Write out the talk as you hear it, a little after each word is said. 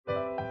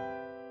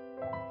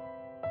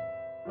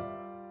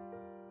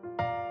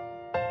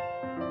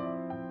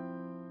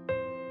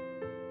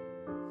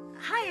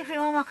Hi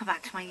everyone, welcome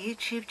back to my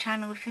YouTube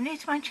channel. If you're new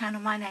to my channel,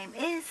 my name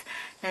is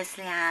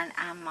Lesleyanne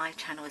and my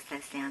channel is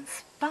Lesleyanne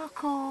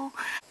Sparkle.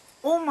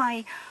 All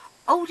my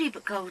oldie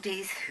but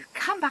goldies who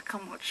come back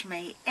and watch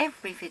me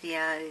every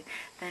video,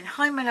 then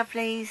hi my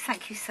lovelies,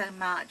 thank you so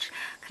much.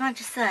 Can I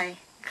just say,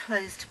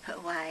 clothes to put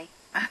away.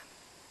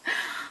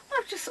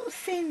 I've just sort of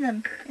seen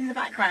them in the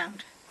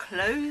background.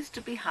 Clothes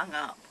to be hung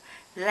up.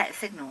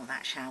 Let's ignore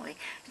that, shall we?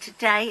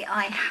 Today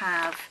I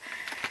have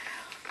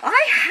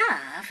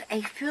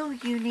a Feel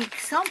Unique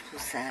sample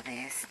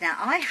service. Now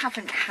I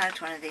haven't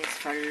had one of these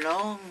for a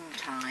long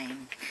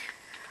time.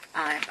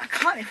 I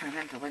can't even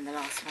remember when the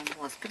last one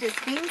was, but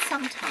it's been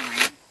some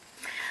time.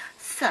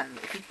 So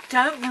if you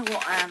don't know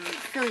what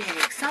Feel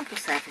Unique sample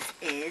service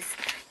is,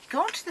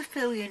 go onto the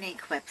Feel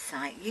Unique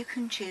website. You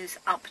can choose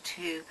up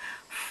to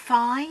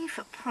 5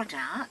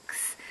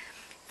 products.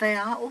 They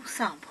are all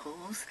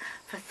samples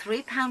for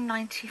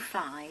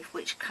 £3.95,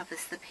 which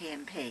covers the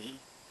P&P.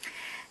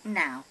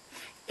 Now,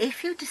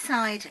 if you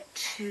decide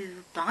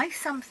to buy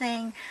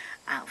something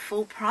at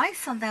full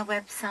price on their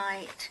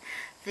website,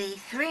 the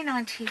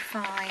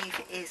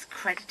 £3.95 is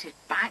credited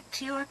back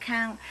to your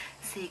account,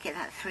 so you get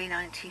that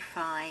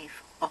 £3.95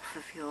 off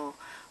of your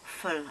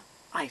full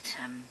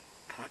item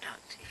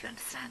product, if you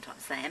understand what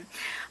I'm saying.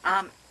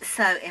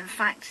 So in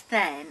fact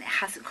then it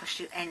hasn't cost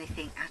you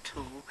anything at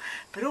all,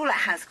 but all it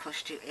has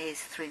cost you is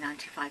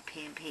 £3.95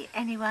 P&P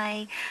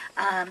anyway.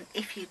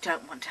 If you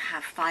don't want to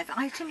have 5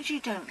 items, you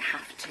don't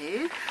have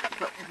to,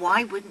 but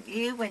why wouldn't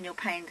you when you're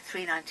paying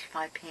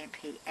 £3.95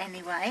 P&P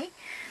anyway?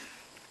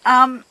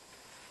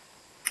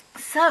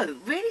 So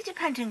really,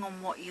 depending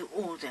on what you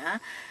order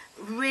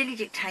really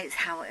dictates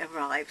how it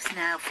arrives.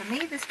 Now for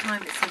me this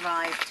time it's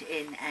arrived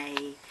in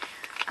a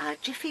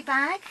jiffy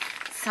bag.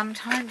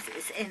 Sometimes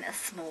it's in a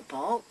small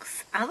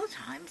box, other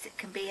times it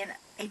can be in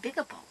a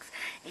bigger box.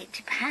 It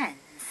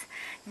depends.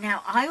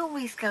 Now I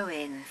always go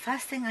in, the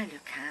first thing I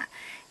look at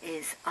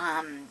is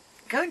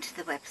go into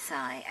the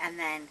website, and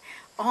then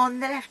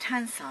on the left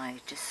hand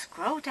side just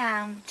scroll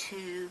down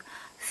to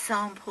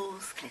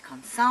samples, click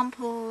on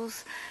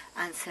samples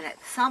and select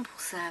the sample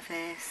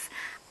service,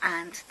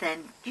 and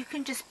then you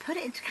can just put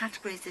it into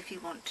categories if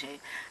you want to,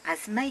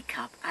 as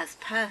makeup, as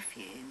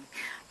perfume.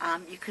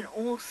 You can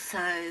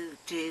also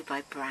do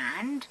by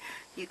brand.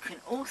 You can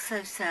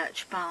also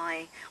search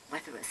by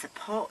whether it's a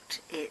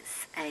pot,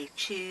 it's a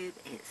tube,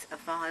 it's a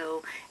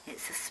vial,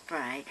 it's a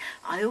spray.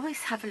 I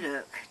always have a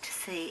look to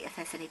see if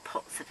there's any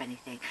pots of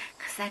anything,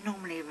 because they're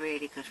normally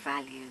really good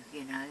value,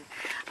 you know.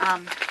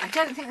 I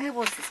don't think there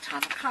was this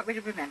time. I can't really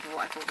remember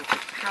what I've ordered.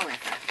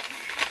 However,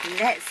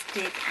 let's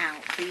dig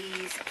out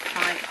these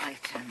 5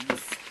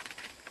 items.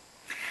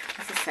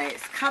 As I say,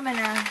 it's come in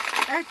a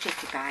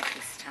jiffy bag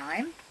this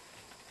time.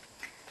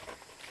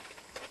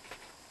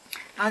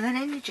 And then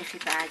in the jiffy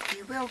bag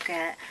you will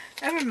get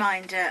a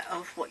reminder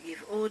of what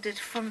you've ordered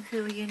from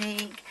Feel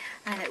Unique,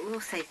 and it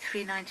will say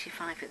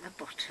 £3.95 at the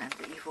bottom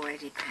that you've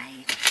already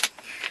paid.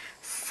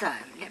 So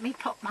let me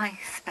pop my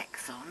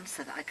specs on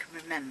so that I can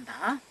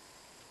remember.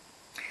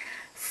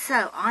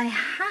 So I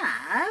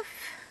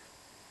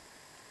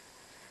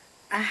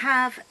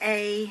have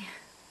a,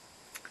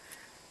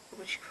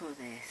 what do you call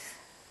this?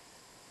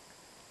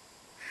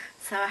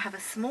 So I have a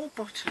small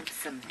bottle of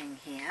something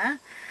here,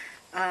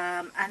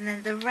 and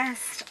then the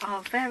rest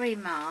are very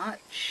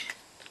much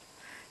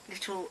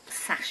little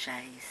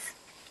sachets.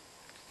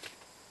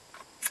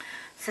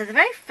 So the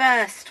very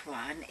first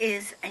one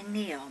is a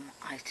neon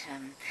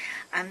item,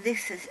 and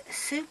this is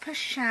Super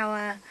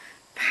Shower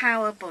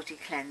Power Body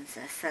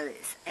Cleanser. So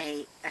it's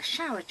a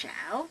shower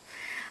gel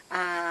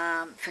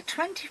for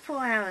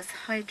 24 hours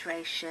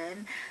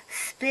hydration,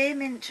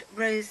 spearmint,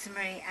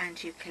 rosemary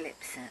and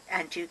eucalyptus.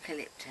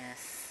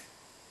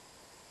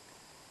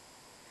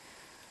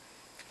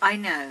 I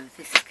know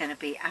this is going to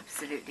be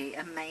absolutely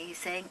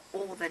amazing.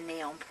 All the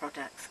neon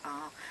products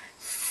are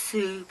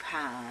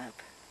superb.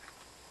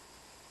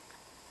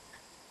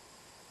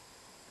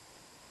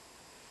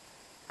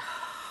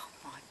 Oh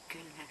my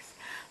goodness,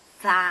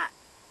 that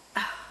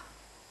I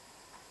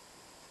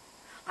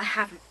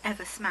haven't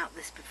ever smelt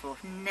this before.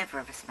 I've never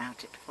ever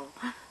smelt it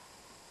before.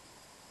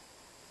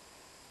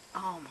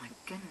 Oh my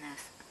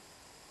goodness,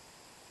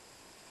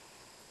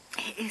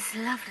 it is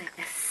lovely.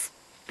 The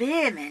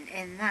spearmint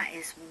in that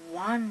is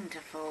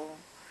wonderful,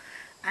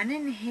 and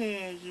in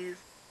here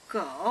you've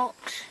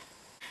got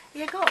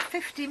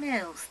 50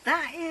 mils.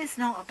 That is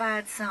not a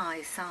bad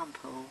size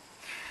sample.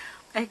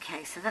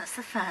 Okay, so that's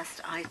the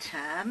first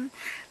item.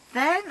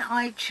 Then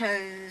I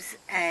chose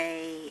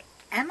a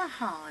Emma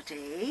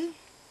Hardy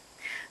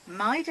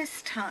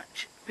Midas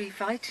Touch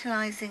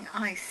Revitalizing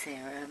Eye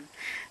Serum.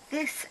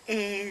 This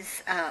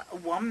is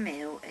 1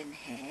 ml in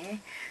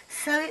here,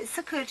 so it's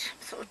a good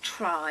sort of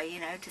try, you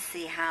know, to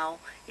see how,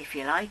 if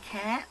you like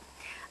it.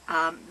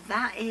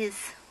 That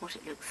is what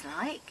it looks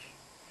like.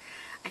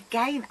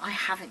 Again, I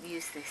haven't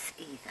used this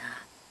either.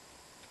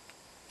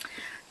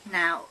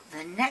 Now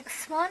the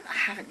next one, I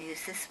haven't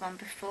used this one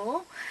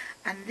before,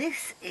 and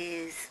this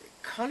is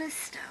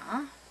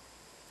Collistar,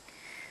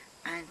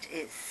 and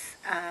it's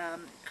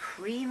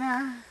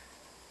creamer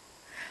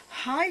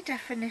High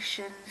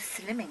Definition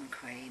Slimming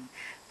Cream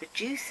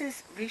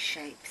reduces,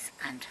 reshapes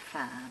and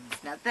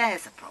firms. Now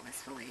there's a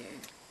promise for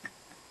you.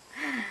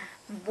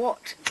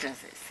 What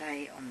does it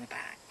say on the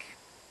back?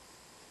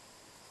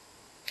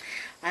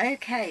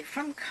 Okay,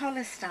 from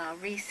Collar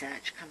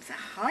research comes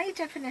a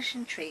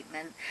high-definition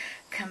treatment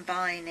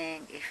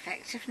combining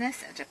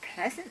effectiveness and a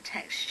pleasant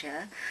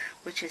texture,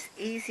 which is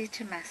easy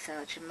to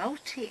massage,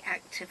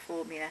 multi-active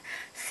formula,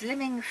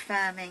 slimming,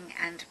 firming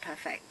and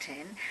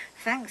perfecting,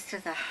 thanks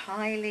to the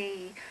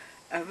highly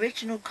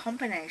original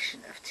combination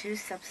of two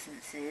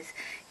substances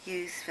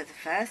used for the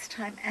first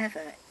time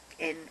ever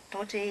in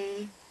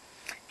body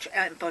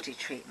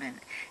treatment.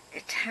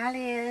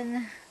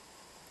 Italian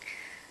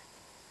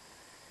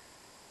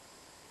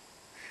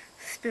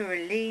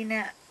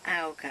spirulina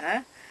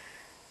alga,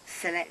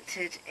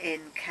 selected in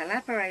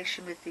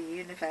collaboration with the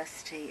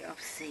University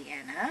of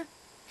Siena,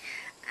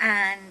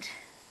 and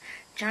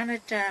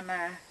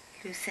Janoderma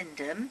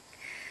lucidum,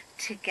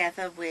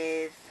 together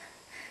with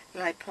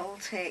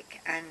lipolytic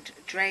and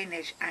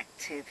drainage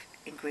active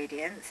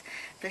ingredients,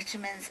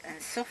 vitamins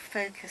and soft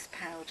focus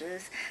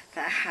powders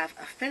that have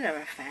a filler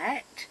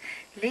effect,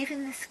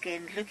 leaving the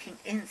skin looking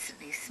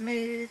instantly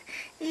smooth,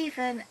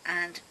 even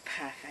and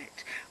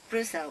perfect.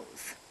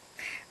 Results: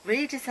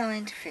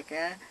 redesigned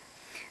figure,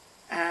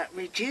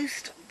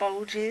 reduced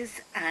bulges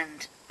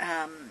and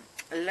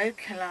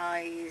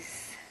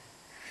localized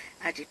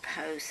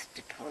adipose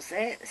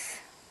deposits,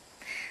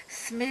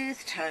 smooth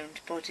toned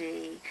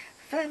body,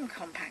 firm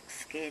compact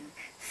skin,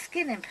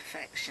 skin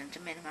imperfection to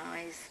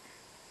minimise,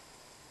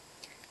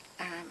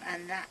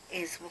 and that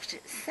is what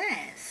it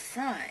says.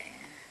 So,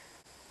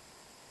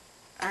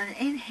 and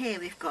in here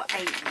we've got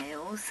 8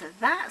 mils, so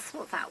that's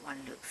what that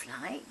one looks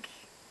like.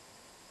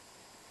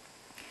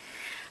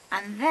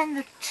 And then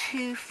the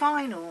two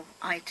final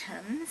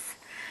items,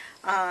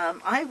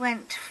 I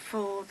went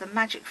for the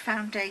Magic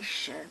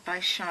Foundation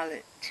by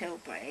Charlotte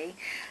Tilbury,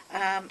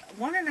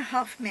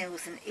 1.5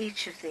 mils in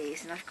each of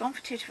these, and I've gone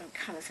for 2 different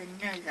colours, I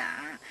know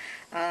that.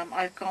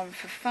 I've gone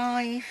for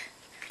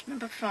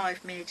number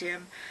 5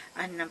 medium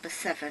and number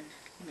 7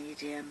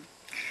 medium.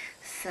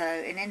 So,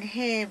 and in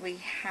here we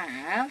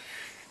have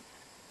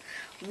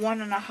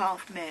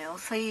 1.5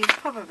 mils, so you've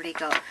probably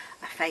got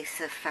a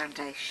face of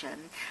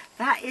foundation.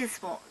 That is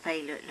what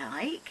they look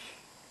like.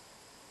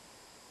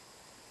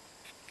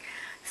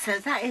 So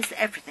that is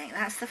everything.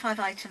 That's the 5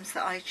 items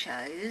that I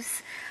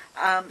chose.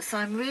 So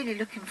I'm really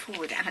looking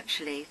forward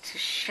actually to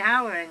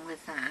showering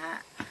with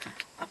that,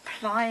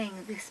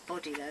 applying this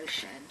body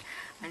lotion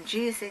and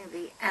using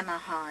the Emma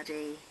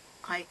Hardy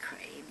eye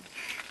cream.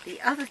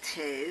 The other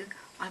 2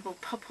 I will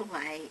pop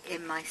away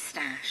in my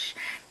stash.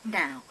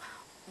 Now,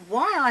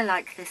 why I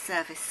like this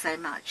service so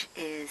much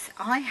is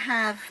I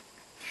have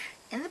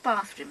in the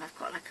bathroom, I've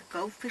got like a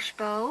goldfish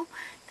bowl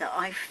that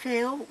I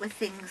fill with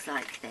things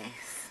like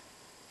this.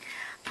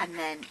 And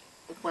then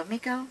when we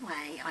go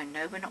away, I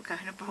know we're not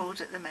going abroad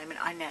at the moment,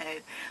 I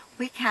know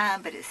we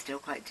can, but it's still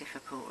quite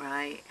difficult,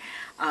 right?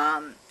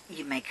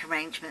 You make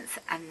arrangements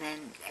and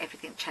then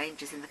everything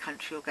changes in the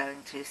country you're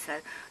going to, so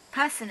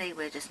personally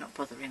we're just not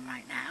bothering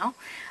right now.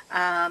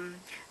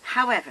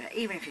 However,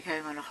 even if you're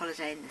going on a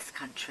holiday in this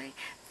country,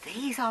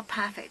 these are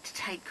perfect to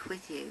take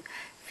with you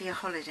for your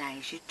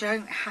holidays. You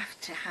don't have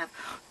to have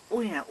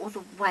all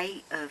the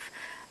weight of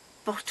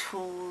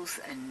bottles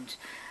and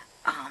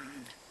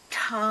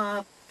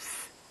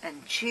tubs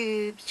and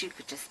tubes. You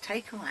could just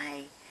take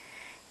away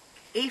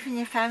even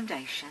your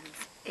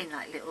foundations in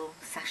like little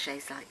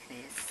sachets like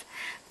this.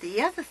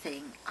 The other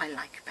thing I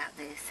like about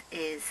this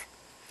is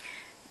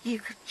you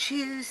could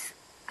choose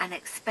an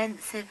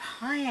expensive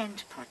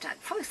high-end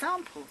product, for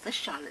example the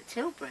Charlotte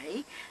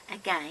Tilbury,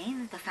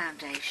 again the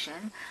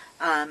foundation,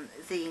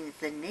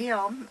 the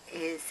Neon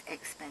is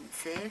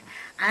expensive,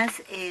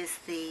 as is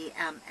the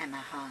Emma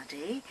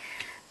Hardy.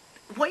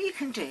 What you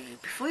can do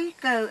before you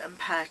go and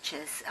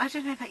purchase, I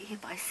don't know about you,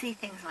 but I see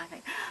things and I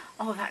think,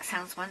 oh, that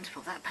sounds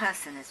wonderful, that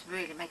person is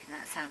really making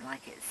that sound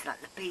like it's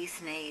like the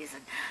bee's knees,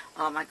 and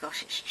oh my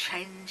gosh, it's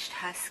changed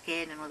her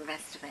skin and all the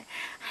rest of it,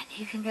 and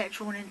you can get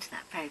drawn into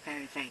that very,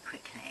 very, very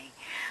quickly.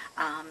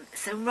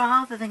 So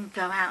rather than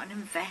go out and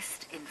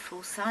invest in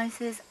full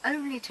sizes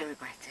only to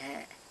regret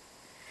it,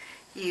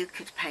 you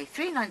could pay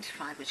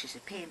 £3.95, which is a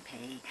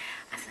P&P.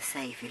 As I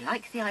say, if you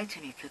like the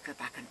item, you could go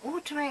back and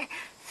order it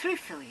through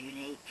Feel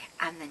Unique,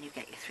 and then you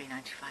get your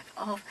 £3.95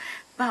 off.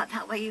 But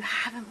that way you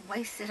haven't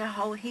wasted a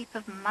whole heap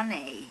of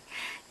money.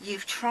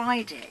 You've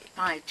tried it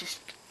by just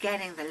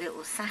getting the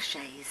little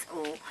sachets,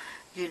 or,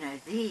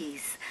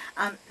 these.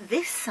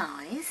 This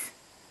size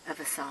of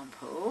a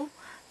sample,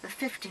 the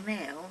 50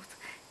 mils,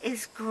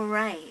 is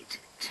great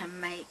to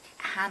make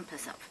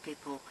hampers up for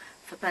people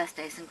for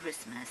birthdays and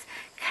Christmas.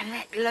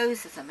 Collect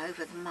loads of them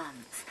over the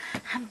months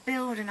and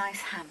build a nice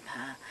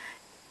hamper.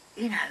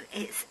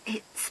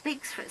 It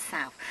speaks for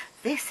itself.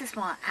 This is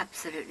why I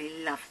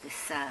absolutely love this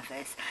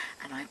service,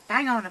 and I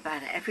bang on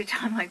about it every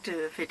time I do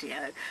a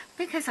video,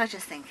 because I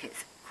just think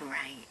it's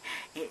great.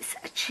 It's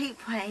a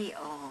cheap way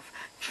of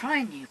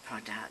trying new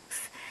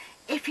products.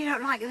 If you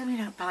don't like them, you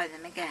don't buy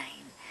them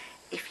again.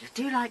 if you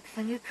do like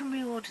them, you can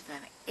reorder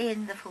them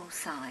in the full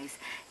size.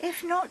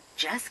 If not,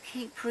 just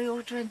keep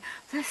reordering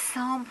the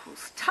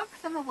samples.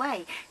 Tuck them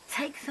away,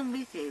 take them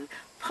with you,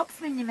 pop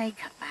them in your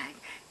makeup bag.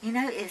 You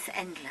know, it's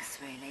endless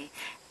really.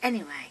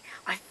 Anyway,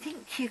 I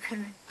think you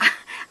can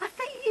I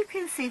think you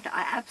can see that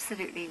I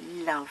absolutely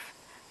love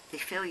the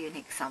Feel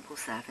Unique sample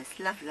service.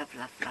 Love, love,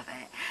 love, love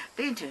it.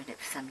 Been doing it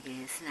for some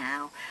years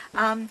now.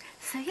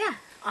 So yeah,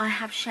 I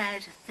have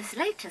shared this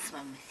latest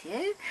one with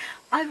you.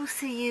 I will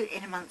see you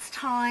in a month's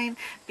time,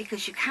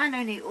 because you can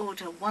only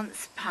order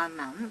once per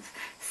month.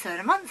 So in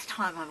a month's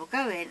time I will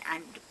go in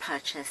and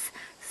purchase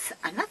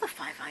another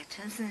 5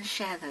 items and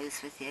share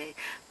those with you.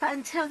 But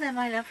until then,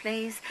 my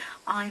lovelies,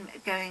 I'm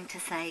going to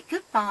say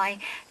goodbye.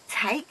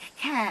 Take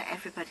care,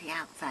 everybody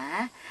out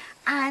there.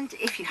 And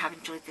if you have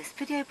enjoyed this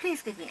video,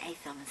 please give me a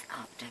thumbs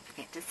up. Don't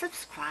forget to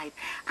subscribe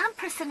and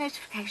press the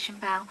notification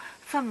bell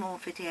for more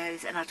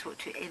videos, and I'll talk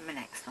to you in my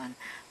next one.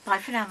 Bye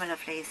for now, my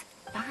lovelies.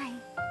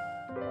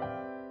 Bye.